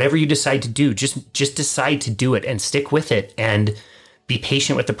whatever you decide to do, just decide to do it and stick with it and be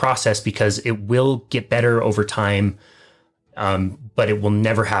patient with the process, because it will get better over time. But it will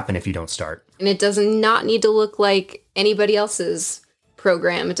never happen if you don't start. And it does not need to look like anybody else's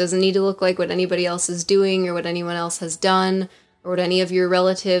program. It doesn't need to look like what anybody else is doing or what anyone else has done or what any of your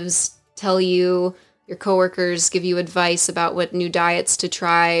relatives tell you. Your coworkers give you advice about what new diets to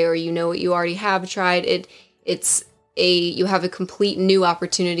try, or what you already have tried. You have a complete new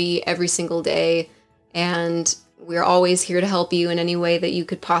opportunity every single day, and we're always here to help you in any way that you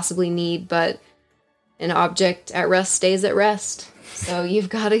could possibly need. But an object at rest stays at rest. So you've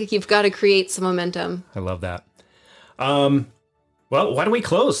got to create some momentum. I love that. Well, why don't we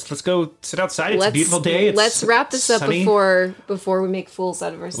close? Let's go sit outside. It's a beautiful day. Let's wrap this up sunny. before we make fools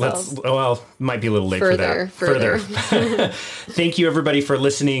out of ourselves. Might be a little late for that. Further. Thank you, everybody, for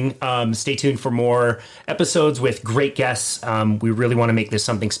listening. Stay tuned for more episodes with great guests. We really want to make this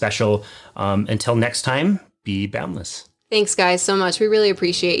something special. Until next time, be boundless. Thanks, guys, so much. We really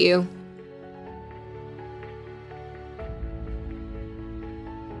appreciate you.